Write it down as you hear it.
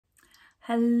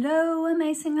Hello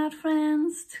amazing art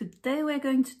friends! Today we're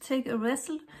going to take a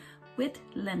wrestle with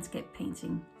landscape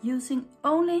painting using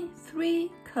only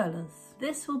 3 colors.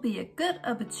 This will be a good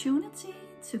opportunity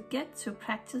to get to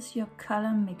practice your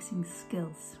color mixing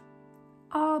skills.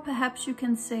 Or perhaps you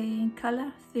can say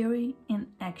color theory in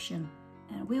action.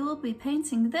 And we will be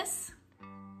painting this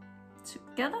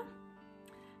together.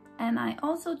 And I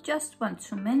also just want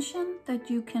to mention that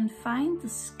you can find the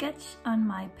sketch on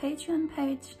my Patreon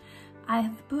page. I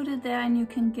have put it there and you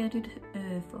can get it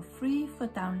for free for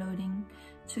downloading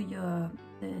to your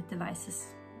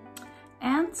devices.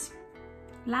 And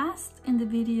last in the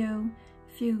video,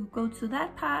 if you go to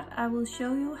that part, I will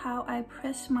show you how I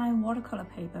press my watercolor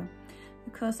paper.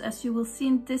 Because as you will see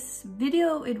in this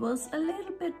video, it was a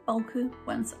little bit bulky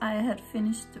once I had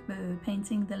finished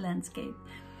painting the landscape.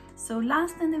 So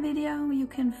last in the video, you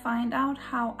can find out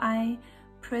how I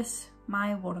press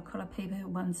my watercolor paper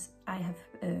once I have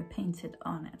painted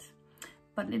on it.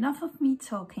 But enough of me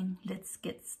talking, let's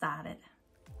get started.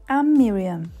 I'm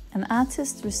Miriam, an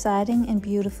artist residing in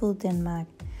beautiful Denmark.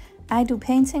 I do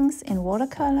paintings in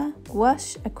watercolor,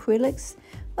 gouache, acrylics,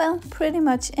 well, pretty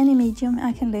much any medium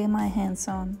I can lay my hands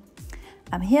on.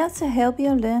 I'm here to help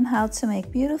you learn how to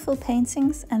make beautiful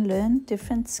paintings and learn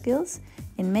different skills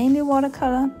in mainly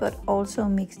watercolor, but also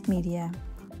mixed media.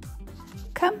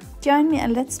 Come, join me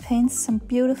and let's paint some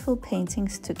beautiful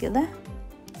paintings together.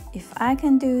 If I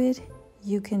can do it,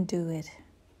 you can do it.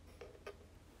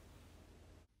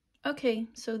 Okay,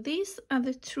 so these are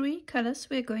the 3 colors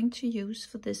we're going to use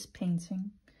for this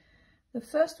painting. The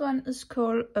first one is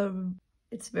called,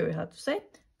 it's very hard to say,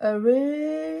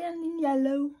 Aureolin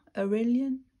yellow.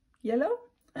 Aureolin yellow?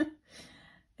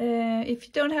 If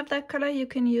you don't have that color, you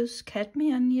can use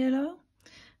cadmium yellow.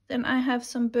 Then I have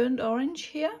some burnt orange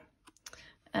here.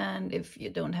 And if you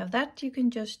don't have that, you can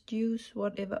just use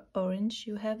whatever orange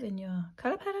you have in your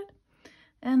color palette.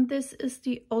 And this is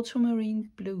the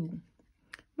ultramarine blue.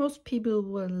 Most people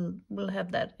will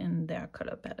have that in their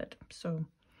color palette. So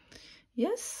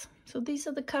yes, so these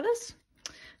are the colors.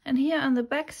 And here on the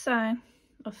back side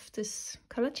of this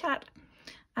color chart,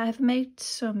 I have made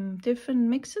some different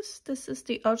mixes. This is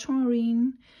the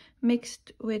ultramarine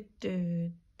mixed with the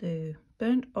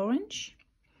burnt orange.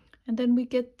 And then we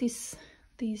get these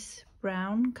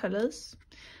brown colors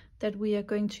that we are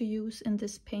going to use in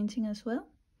this painting as well.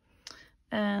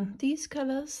 And these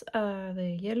colors are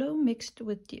the yellow mixed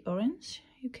with the orange.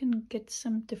 You can get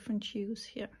some different hues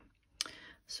here.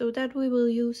 So that we will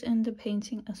use in the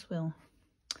painting as well.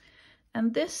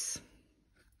 And this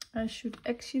I should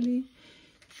actually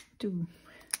do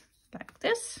like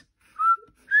this.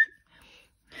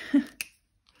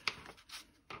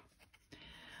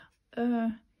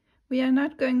 We are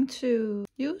not going to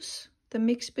use the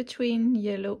mix between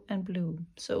yellow and blue.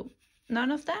 So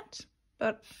none of that,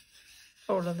 but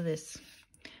all of this.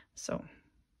 So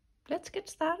let's get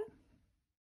started.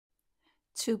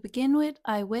 To begin with,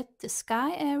 I wet the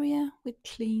sky area with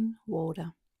clean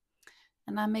water.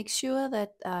 And I make sure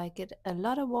that I get a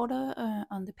lot of water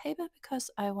on the paper because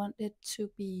I want it to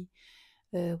be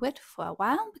wet for a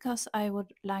while, because I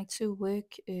would like to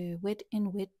work wet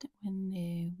in wet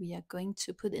when we are going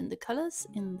to put in the colors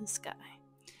in the sky.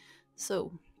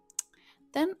 So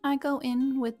then I go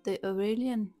in with the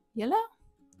Aureolin yellow,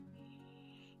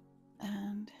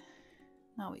 and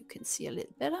now you can see a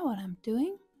little better what I'm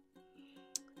doing.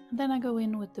 And then I go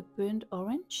in with the burnt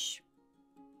orange.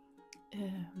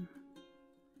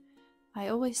 I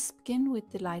always begin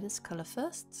with the lightest color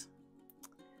first.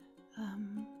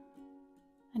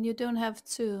 And you don't have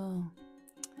to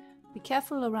be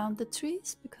careful around the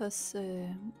trees, because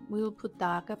we will put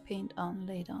darker paint on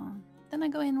later on. Then I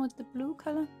go in with the blue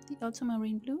color, the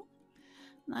ultramarine blue.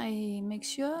 And I make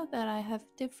sure that I have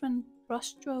different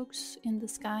brush strokes in the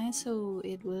sky so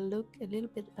it will look a little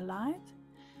bit alive.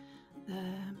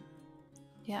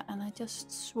 Yeah, and I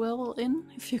just swirl in,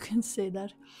 if you can say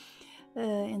that,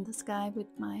 in the sky with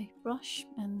my brush,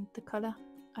 and the color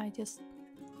I just,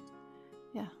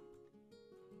 yeah,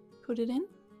 put it in.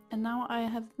 And now I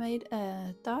have made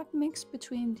a dark mix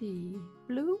between the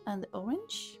blue and the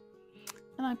orange,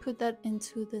 and I put that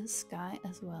into the sky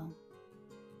as well.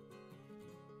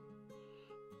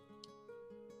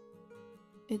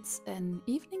 It's an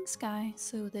evening sky,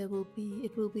 so it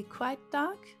will be quite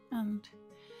dark, and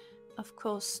of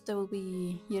course there will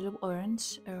be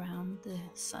yellow-orange around the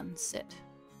sunset,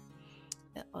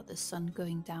 or the sun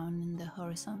going down in the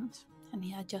horizon. And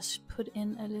here I just put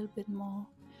in a little bit more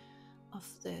of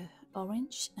the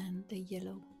orange and the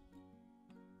yellow.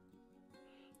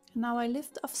 Now I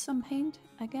lift off some paint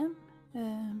again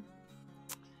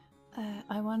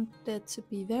I want it to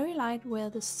be very light where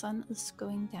the sun is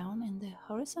going down in the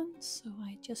horizon, so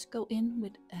I just go in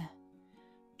with a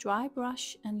dry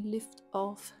brush and lift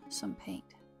off some paint.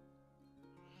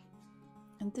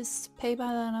 And this paper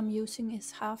that I'm using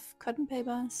is half cotton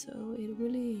paper, so it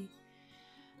really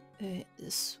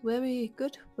is very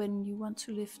good when you want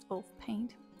to lift off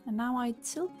paint. And now I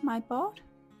tilt my board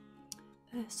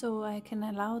so I can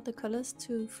allow the colors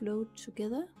to flow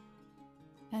together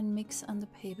and mix on the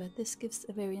paper. This gives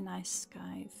a very nice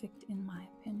sky effect in my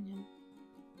opinion.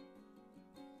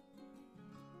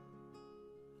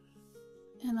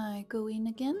 And I go in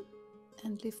again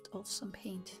and lift off some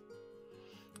paint.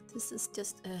 This is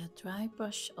just a dry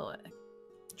brush or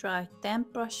a dry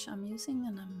damp brush I'm using,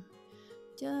 and I'm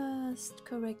just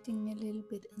correcting a little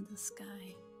bit in the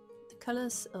sky. The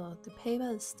colors or the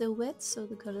paper is still wet, so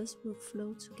the colors will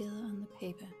flow together on the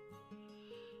paper.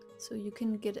 So you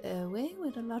can get away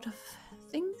with a lot of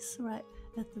things right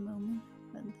at the moment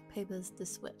when the paper is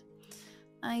this wet.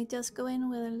 I just go in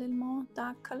with a little more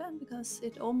dark color because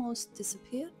it almost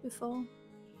disappeared before.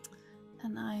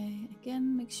 And I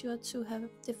again make sure to have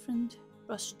different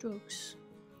brush strokes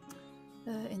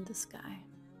in the sky.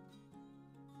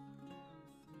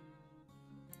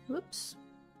 Whoops.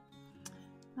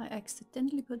 I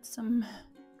accidentally put some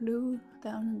blue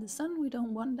down in the sun. We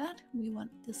don't want that. We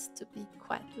want this to be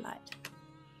quite light.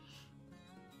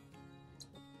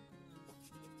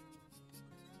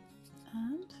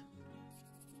 And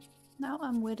now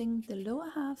I'm wetting the lower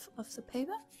half of the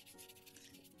paper,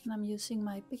 and I'm using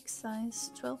my big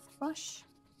size 12 brush.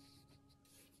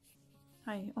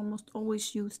 I almost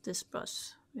always use this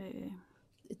brush.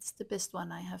 It's the best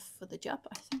one I have for the job,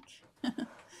 I think.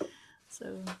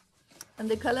 So, and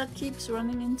the color keeps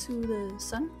running into the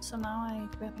sun, so now I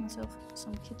grab myself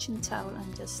some kitchen towel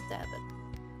and just dab it.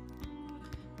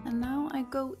 And now I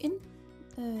go in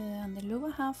on the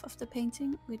lower half of the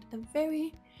painting with a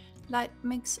very light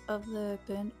mix of the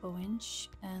burnt orange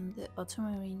and the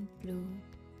ultramarine blue.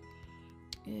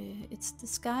 It's the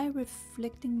sky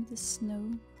reflecting the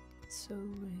snow, so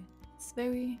it's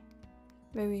very,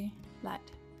 very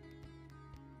light.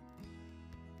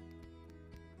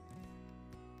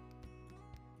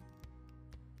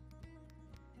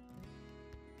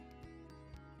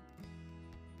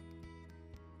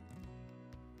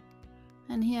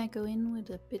 And here I go in with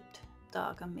a bit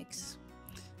darker mix,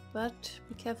 but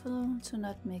be careful to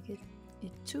not make it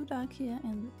too dark here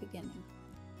in the beginning.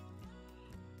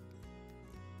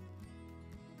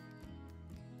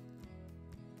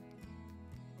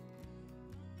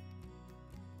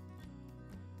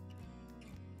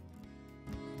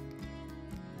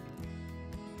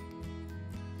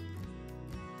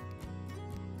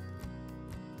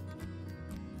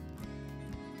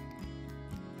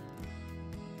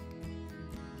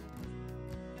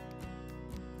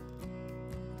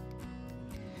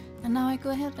 And now I go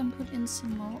ahead and put in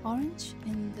some more orange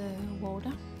in the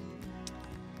water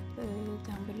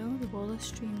down below, the water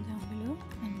stream down below,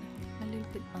 and a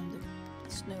little bit on the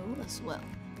snow as well.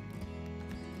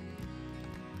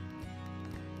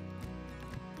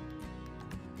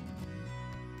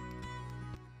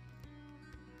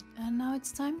 And now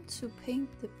it's time to paint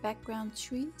the background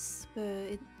trees.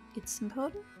 It's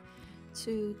important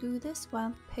to do this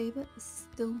while the paper is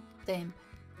still damp.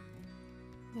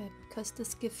 Because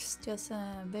this gives just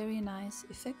a very nice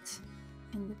effect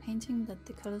in the painting that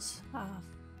the colors are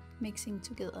mixing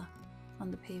together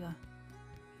on the paper.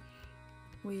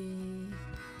 We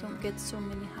don't get so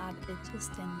many hard edges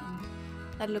then, and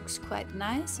that looks quite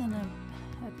nice and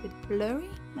a bit blurry,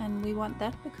 and we want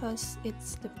that because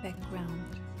it's the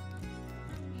background.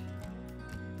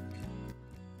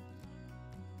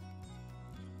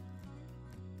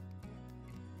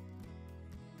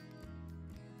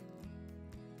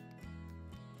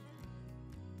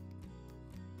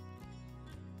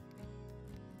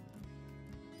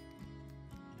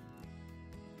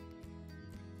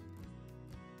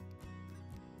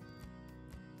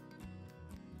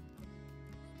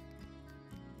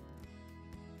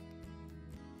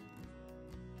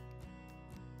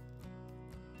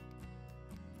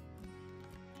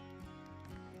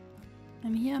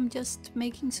 And here I'm just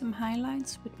making some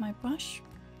highlights with my brush,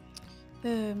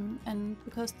 and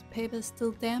because the paper is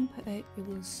still damp, it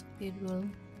will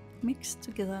mix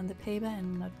together on the paper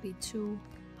and not be too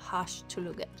harsh to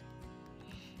look at.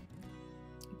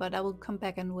 But I will come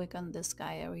back and work on the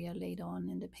sky area later on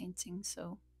in the painting,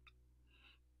 so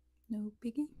no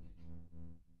biggie.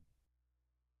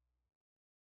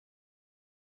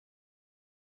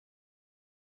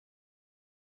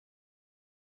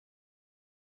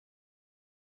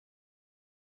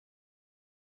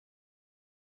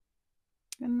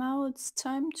 And now it's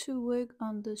time to work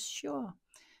on the shore.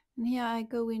 And here I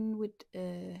go in with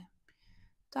a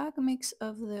dark mix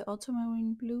of the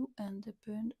ultramarine blue and the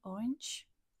burnt orange.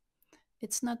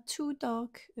 It's not too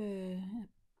dark,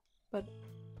 but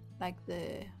like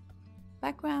the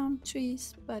background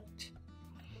trees, but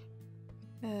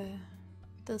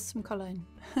there's some color in.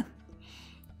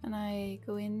 And I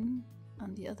go in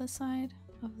on the other side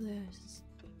of the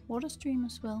water stream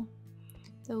as well.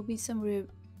 There will be some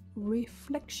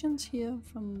reflections here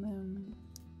from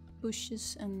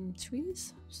bushes and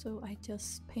trees, so I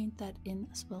just paint that in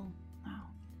as well now.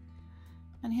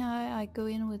 And here I go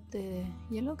in with the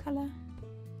yellow color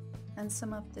and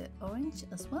some of the orange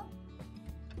as well.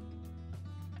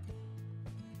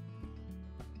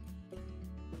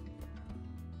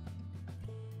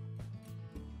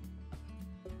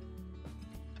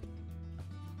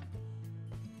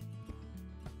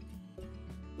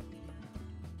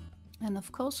 And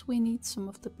of course we need some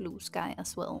of the blue sky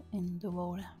as well in the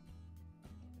water.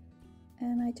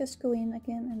 And I just go in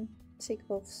again and take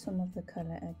off some of the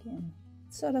color again.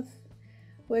 Sort of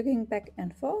working back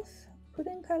and forth, put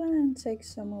in color and take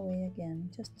some away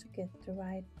again, just to get the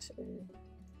right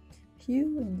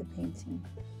hue in the painting.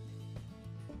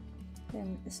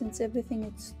 And since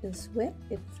everything is wet,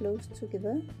 it flows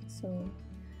together, so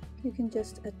you can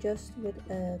just adjust with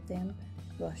a damp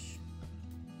brush.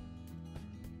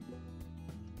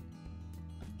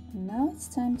 And now it's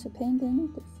time to paint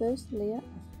in the first layer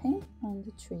of paint on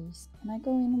the trees. And I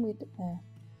go in with a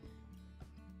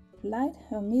light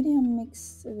or medium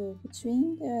mix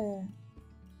between the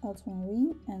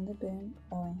ultramarine and the burnt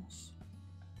orange.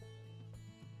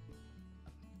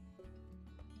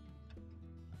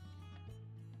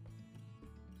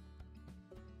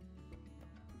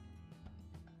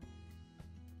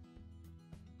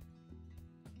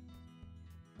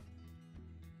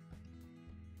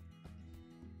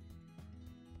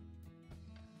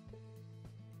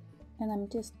 And I'm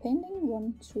just painting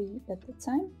one tree at a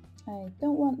time. I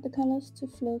don't want the colors to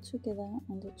flow together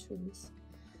on the trees,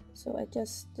 so I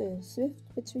just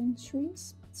shift between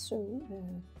trees, so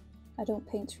I don't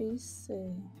paint trees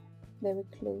very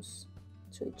close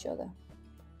to each other.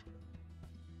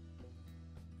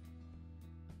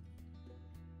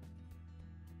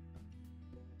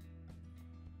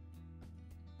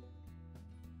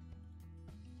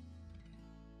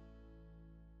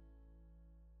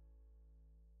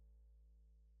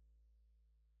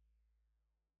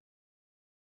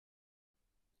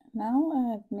 Now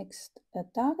I've mixed a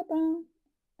darker brown,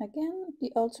 again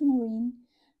the ultramarine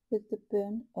with the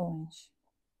burnt orange.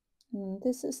 And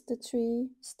this is the tree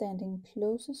standing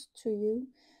closest to you,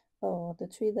 or the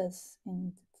tree that's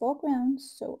in the foreground,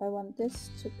 so I want this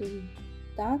to be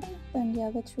darker than the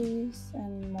other trees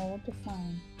and more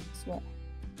defined as well.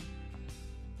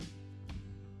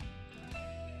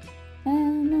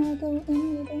 And now I go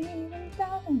in with an even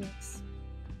darker mix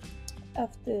of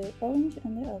the orange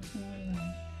and the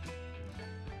ultramarine.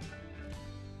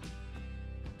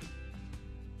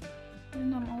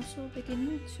 And I'm also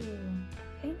beginning to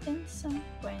paint in some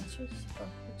branches of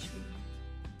the tree.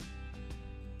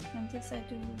 And this I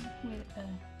do with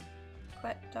a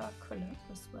quite dark color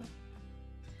as well.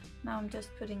 Now I'm just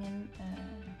putting in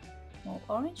a more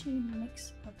orangey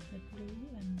mix of the blue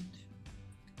and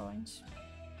orange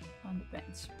on the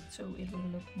branch, so it will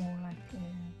look more like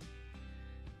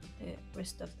the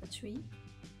rest of the tree.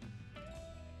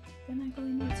 Then I go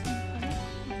in with some color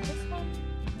on this one,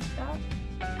 dark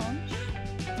orange.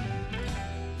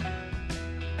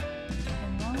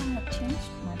 And now I have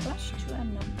changed my brush to a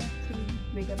number 3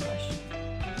 bigger brush.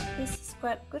 This is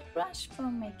quite a good brush for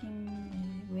making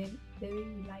very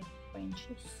light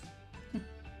branches.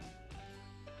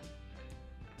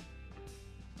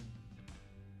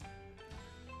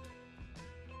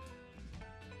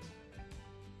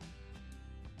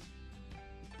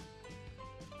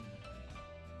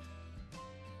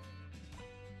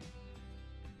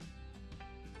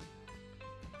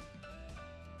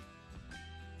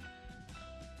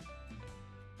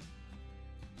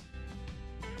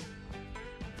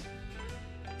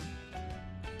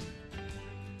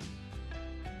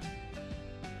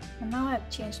 And now I've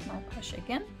changed my brush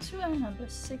again to a number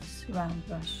 6 round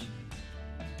brush.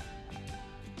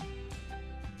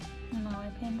 And now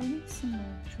I paint in some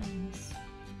more trees.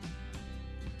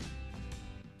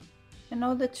 And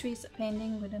all the trees are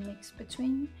painting with a mix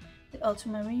between the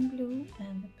ultramarine blue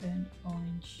and the burnt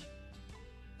orange.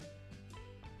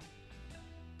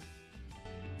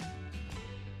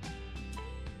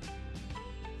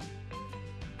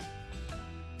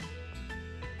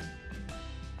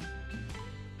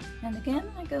 And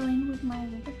again I go in with my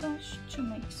river brush to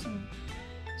make some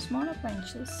smaller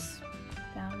branches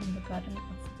down in the bottom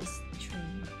of this tree.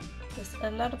 There's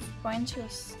a lot of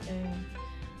branches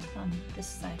on this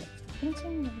side of the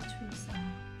painting where the trees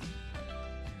are.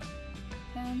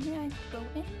 And here I go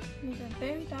in with a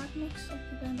very dark mix of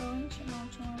the burnt orange and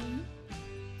ultramarine,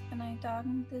 and I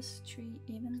darken this tree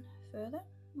even further.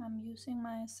 I'm using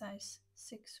my size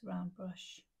 6 round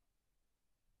brush.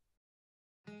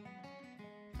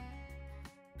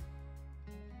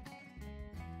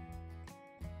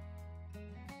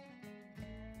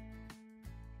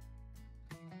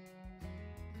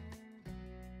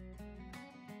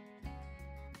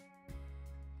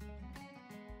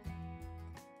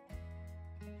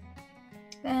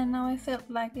 And now I felt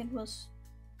like it was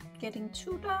getting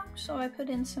too dark, so I put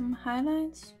in some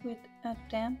highlights with a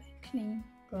damp, clean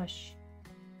brush.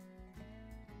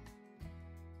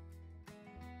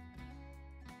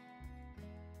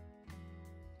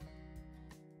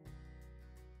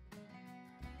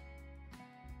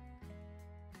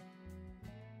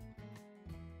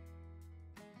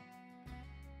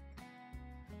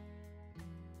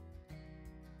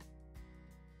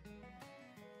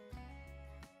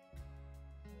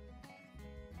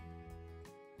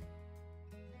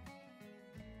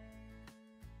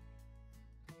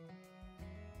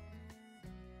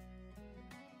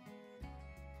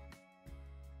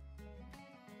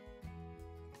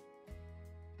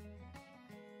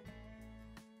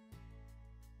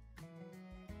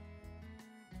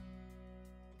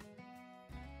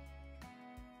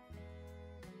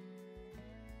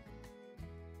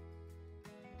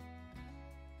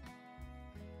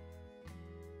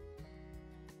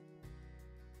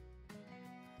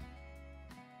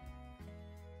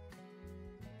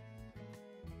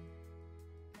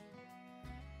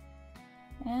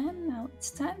 And now it's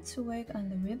time to work on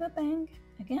the riverbank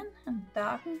again and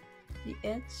darken the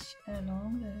edge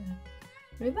along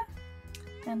the river.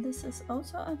 And this is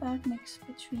also a dark mix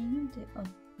between the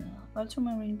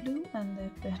ultramarine blue and the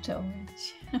burnt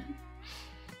orange.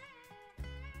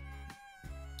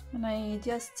 And I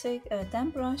just take a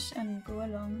damp brush and go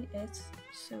along the edge,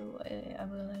 so I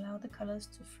will allow the colors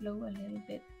to flow a little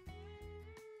bit.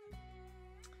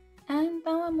 And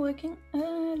now I'm working a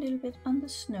little bit on the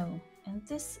snow. And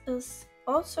this is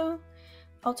also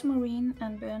ultramarine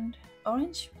and burnt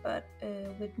orange, but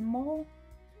with more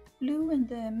blue in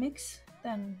the mix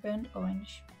than burnt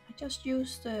orange. I just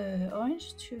used the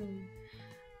orange to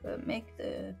make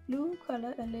the blue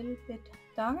color a little bit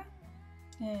darker,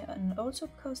 and also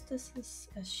because this is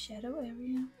a shadow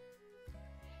area.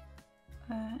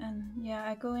 And yeah,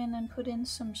 I go in and put in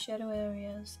some shadow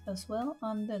areas as well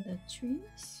under the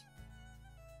trees.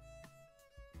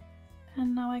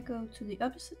 And now I go to the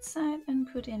opposite side and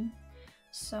put in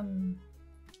some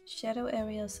shadow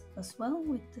areas as well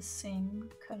with the same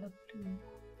color blue.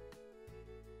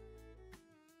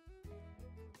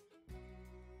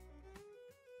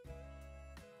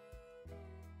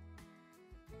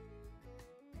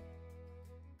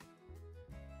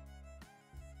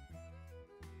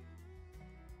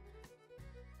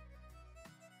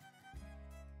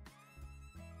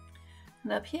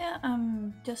 And up here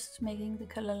I'm just making the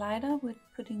color lighter with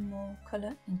putting more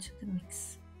color into the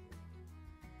mix.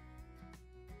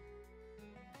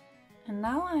 And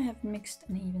now I have mixed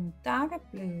an even darker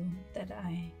blue that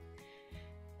I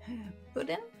put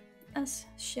in as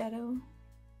shadow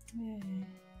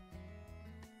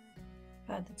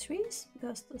by the trees,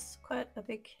 because there's quite a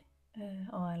big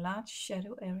or a large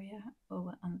shadow area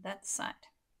over on that side.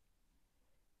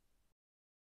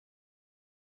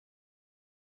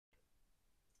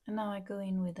 And now I go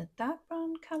in with a dark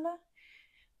brown color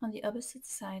on the opposite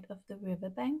side of the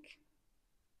riverbank,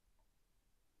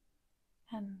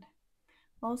 and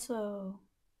also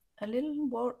a little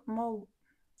more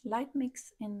light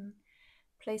mix in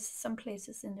some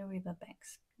places in the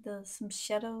riverbanks. There's some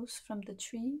shadows from the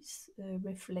trees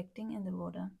reflecting in the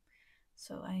water,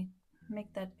 so I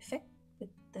make that effect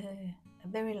with a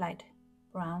very light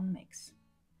brown mix.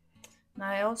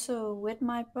 Now I also wet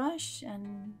my brush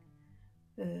and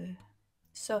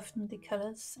soften the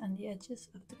colors and the edges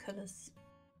of the colors.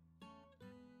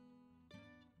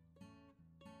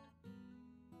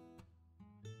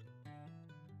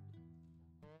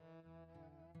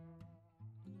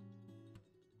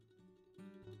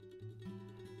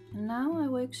 And now I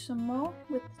work some more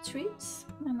with the trees,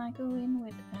 and I go in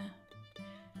with a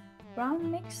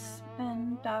brown mix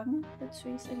and darken the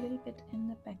trees a little bit in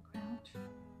the background.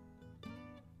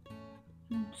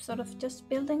 And sort of just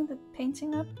building the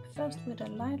painting up first with a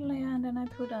light layer, and then I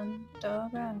put on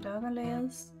darker and darker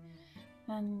layers.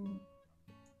 And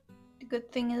the good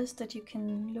thing is that you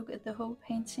can look at the whole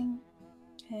painting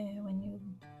when you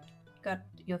got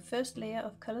your first layer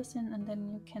of colors in, and then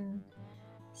you can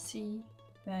see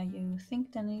where you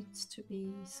think there needs to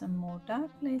be some more dark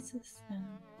places and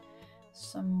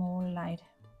some more light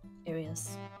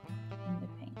areas in the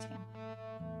painting.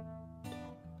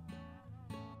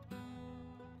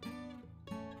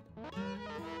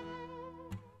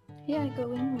 Here I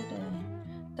go in with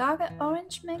a darker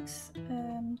orange mix,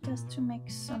 just to make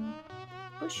some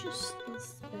bushes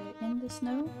in the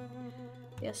snow.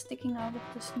 They are sticking out of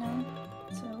the snow.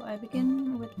 So I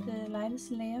begin with the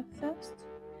lightest layer first,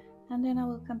 and then I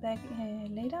will come back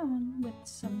later on with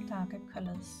some darker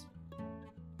colors.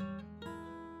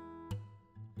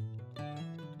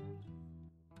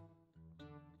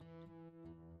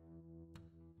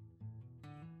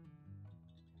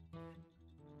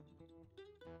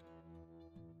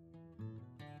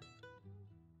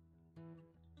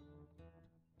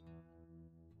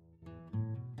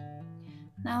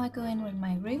 Now I go in with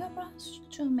my rigger brush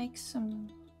to make some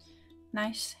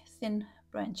nice thin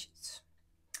branches.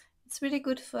 It's really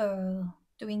good for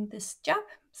doing this job.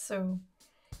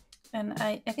 And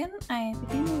I begin with quite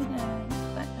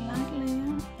a light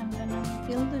layer, and then I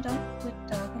build it up with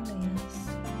darker layers.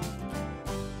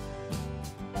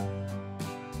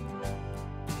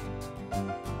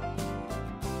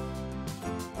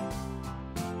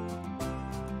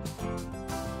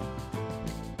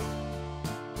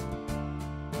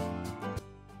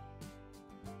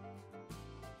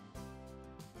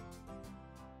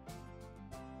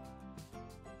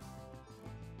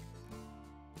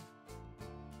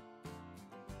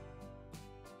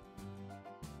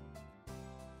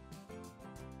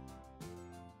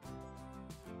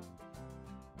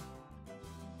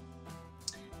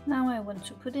 Now I want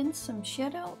to put in some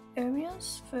shadow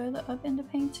areas further up in the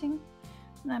painting,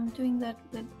 and I'm doing that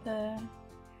with a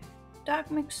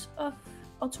dark mix of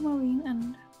ultramarine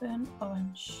and burnt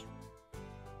orange.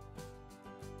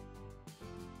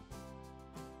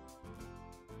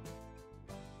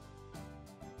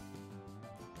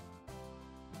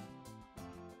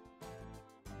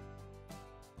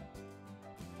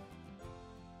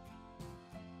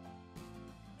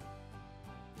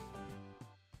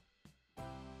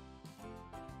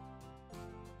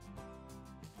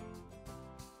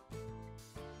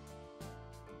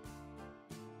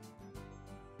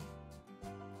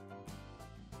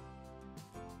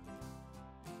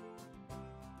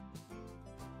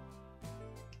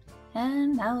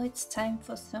 And now it's time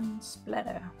for some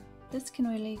splatter. This can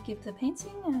really give the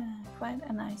painting quite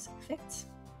a nice effect.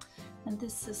 And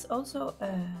this is also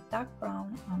a dark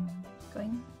brown I'm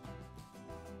going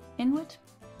in with.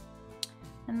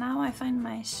 And now I find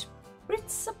my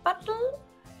spritzer bottle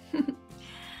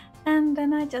and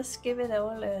then I just give it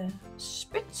all a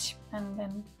spritz, and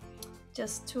then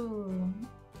just to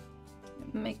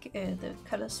make the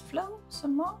colors flow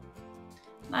some more.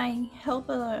 I help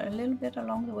a little bit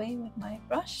along the way with my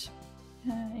brush.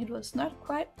 It was not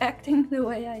quite acting the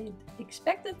way I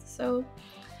expected, so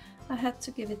I had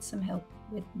to give it some help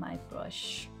with my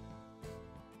brush.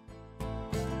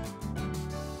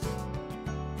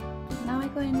 Now I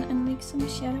go in and make some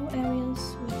shadow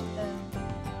areas with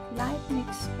a light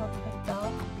mix of a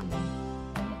dark blue.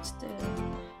 And it's the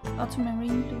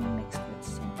ultramarine blue mixed with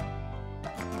some,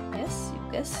 yes,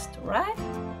 you guessed right,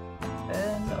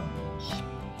 burnt orange.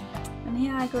 And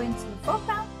here I go into the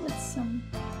foreground with some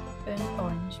burnt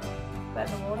orange, but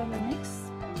a water mix.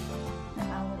 And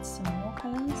now with some more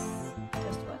colors,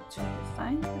 just want to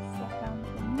define the foreground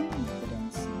for me and put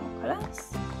in some more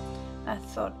colors. I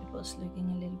thought it was looking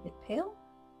a little bit pale,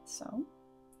 so.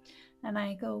 And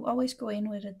I always go in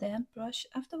with a damp brush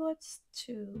afterwards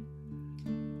to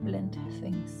blend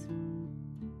things.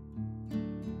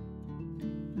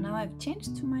 Now I've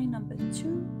changed to my number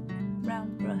 2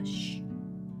 round brush.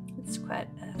 It's quite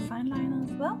a fine liner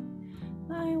as well.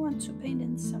 I want to paint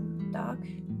in some dark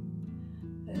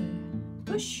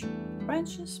bush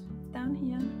branches down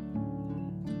here.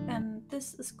 And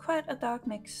this is quite a dark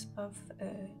mix of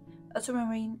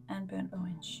ultramarine and burnt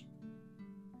orange.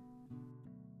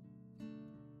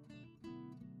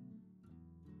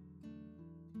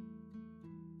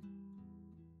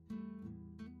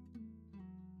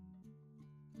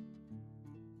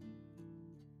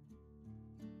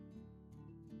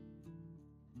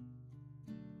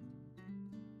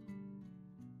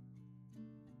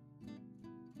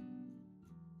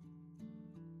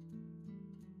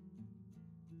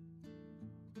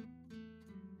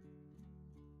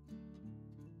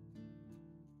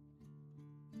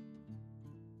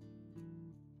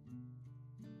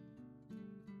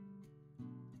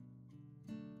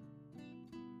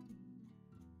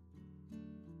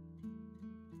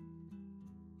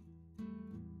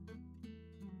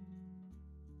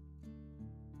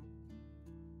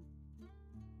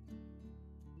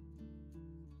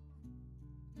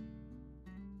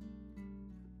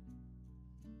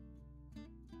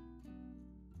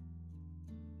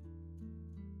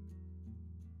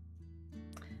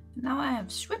 Now I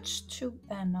have switched to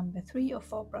a number 3 or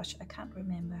 4 brush, I can't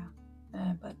remember,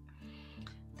 but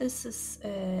this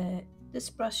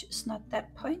brush is not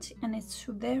that pointy and it's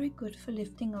very good for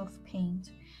lifting off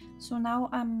paint. So now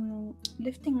I'm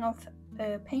lifting off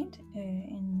paint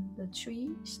in the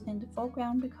trees in the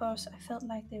foreground because I felt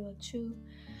like they were too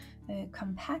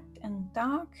compact and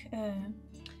dark,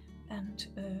 and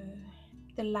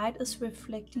the light is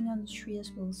reflecting on the tree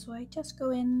as well. So I just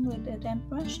go in with a damp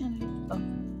brush and lift off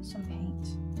some paint.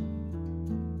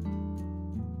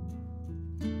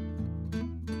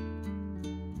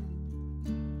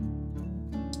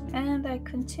 And I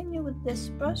continue with this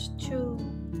brush to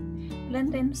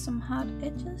blend in some hard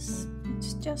edges.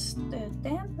 It's just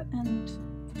damp, and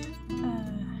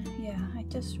yeah, I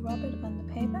just rub it on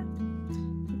the paper.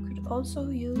 You could also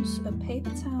use a paper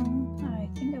towel. I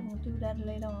think I will do that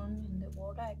later on in the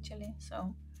water actually.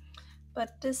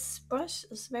 But this brush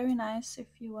is very nice if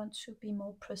you want to be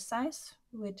more precise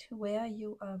with where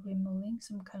you are removing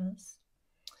some colors.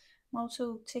 I'm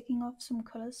also taking off some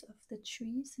colors of the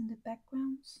trees in the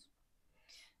backgrounds.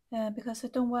 Because I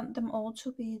don't want them all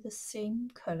to be the same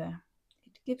color.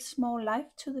 It gives more life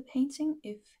to the painting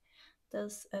if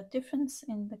there's a difference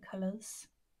in the colors.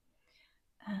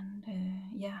 And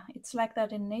yeah, it's like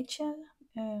that in nature.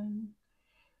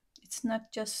 It's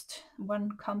not just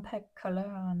one compact color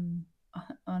on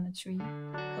a tree,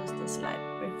 because there's like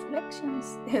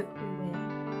reflections everywhere.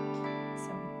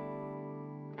 So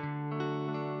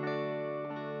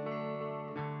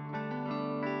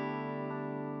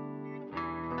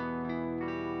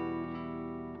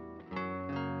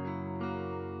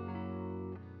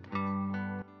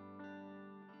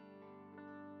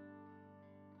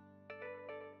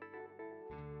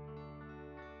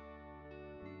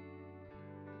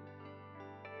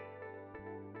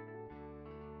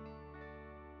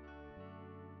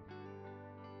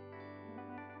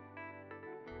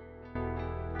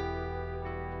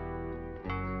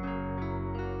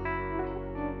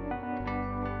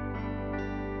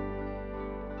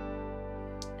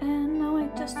and now I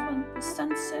just want the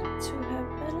sunset to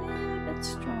have a little bit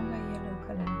stronger yellow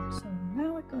color. So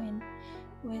now I go in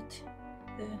with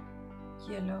the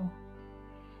yellow,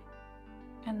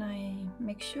 and I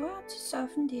make sure to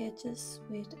soften the edges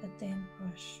with a damp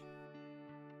brush.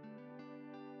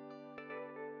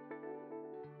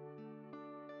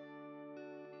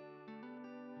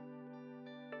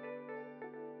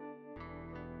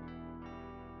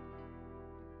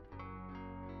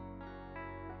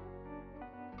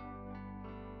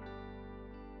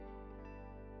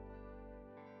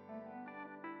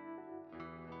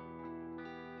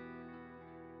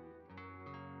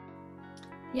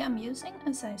 Here I'm using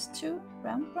a size 2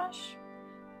 round brush,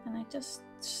 and I just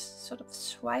sort of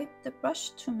swipe the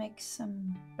brush to make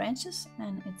some branches,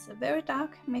 and it's a very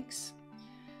dark mix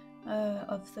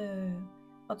of the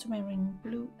ultramarine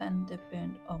blue and the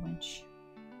burnt orange.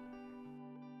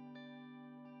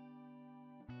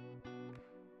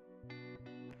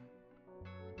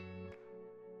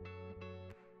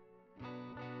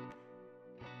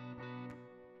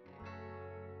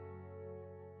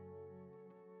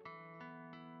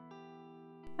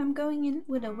 I'm going in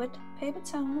with a wet paper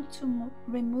towel to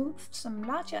remove some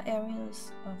larger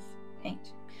areas of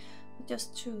paint,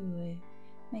 just to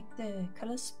make the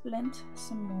colors blend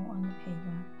some more on the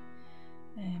paper.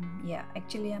 Yeah,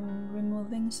 actually I'm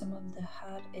removing some of the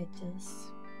hard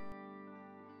edges.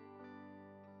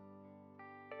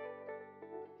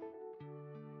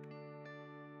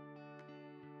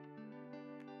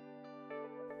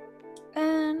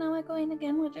 And now I go in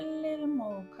again with a little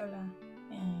more color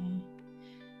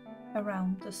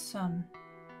around the sun,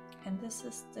 and this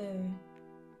is the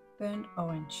burnt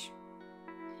orange.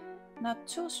 Not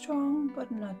too strong, but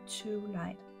not too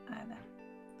light either.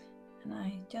 And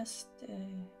I just,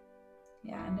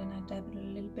 yeah, and then I dab it a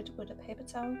little bit with a paper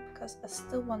towel, because I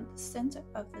still want the center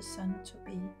of the sun to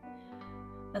be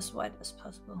as white as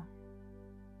possible.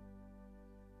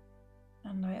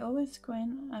 And I always go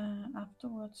in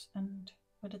afterwards and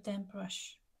with a damp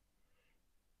brush,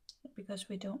 because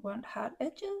we don't want hard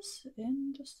edges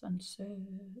in the sunset.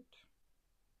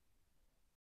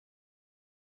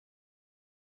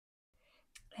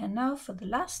 And now for the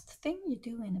last thing you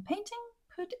do in a painting,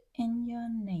 put in your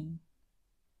name.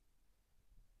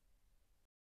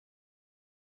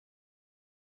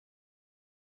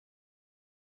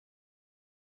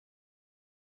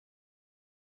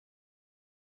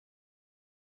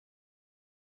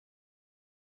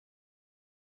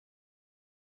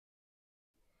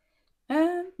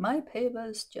 And my paper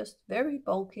is just very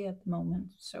bulky at the moment,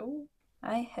 so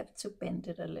I have to bend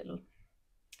it a little.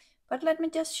 But let me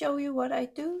just show you what I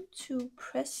do to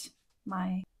press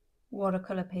my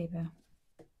watercolor paper.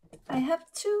 I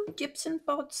have 2 gypsum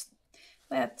boards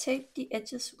where I've taped the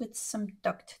edges with some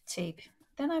duct tape.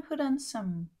 Then I put on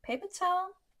some paper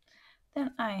towel.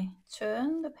 Then I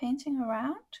turn the painting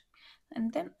around,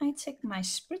 and then I take my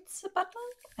spritzer bottle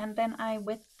and then I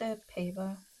wet the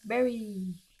paper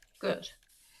very good.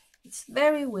 It's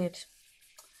very wet.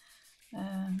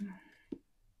 And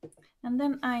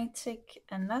then I take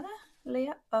another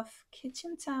layer of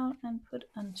kitchen towel and put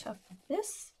on top of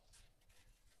this.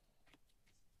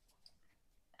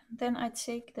 And then I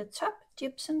take the top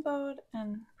gypsum board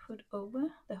and put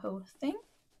over the whole thing.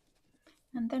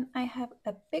 And then I have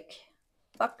a big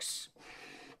box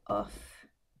of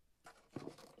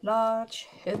large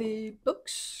heavy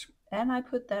books, and I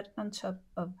put that on top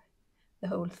of the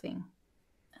whole thing.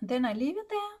 And then I leave it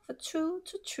there for 2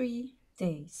 to 3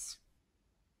 days.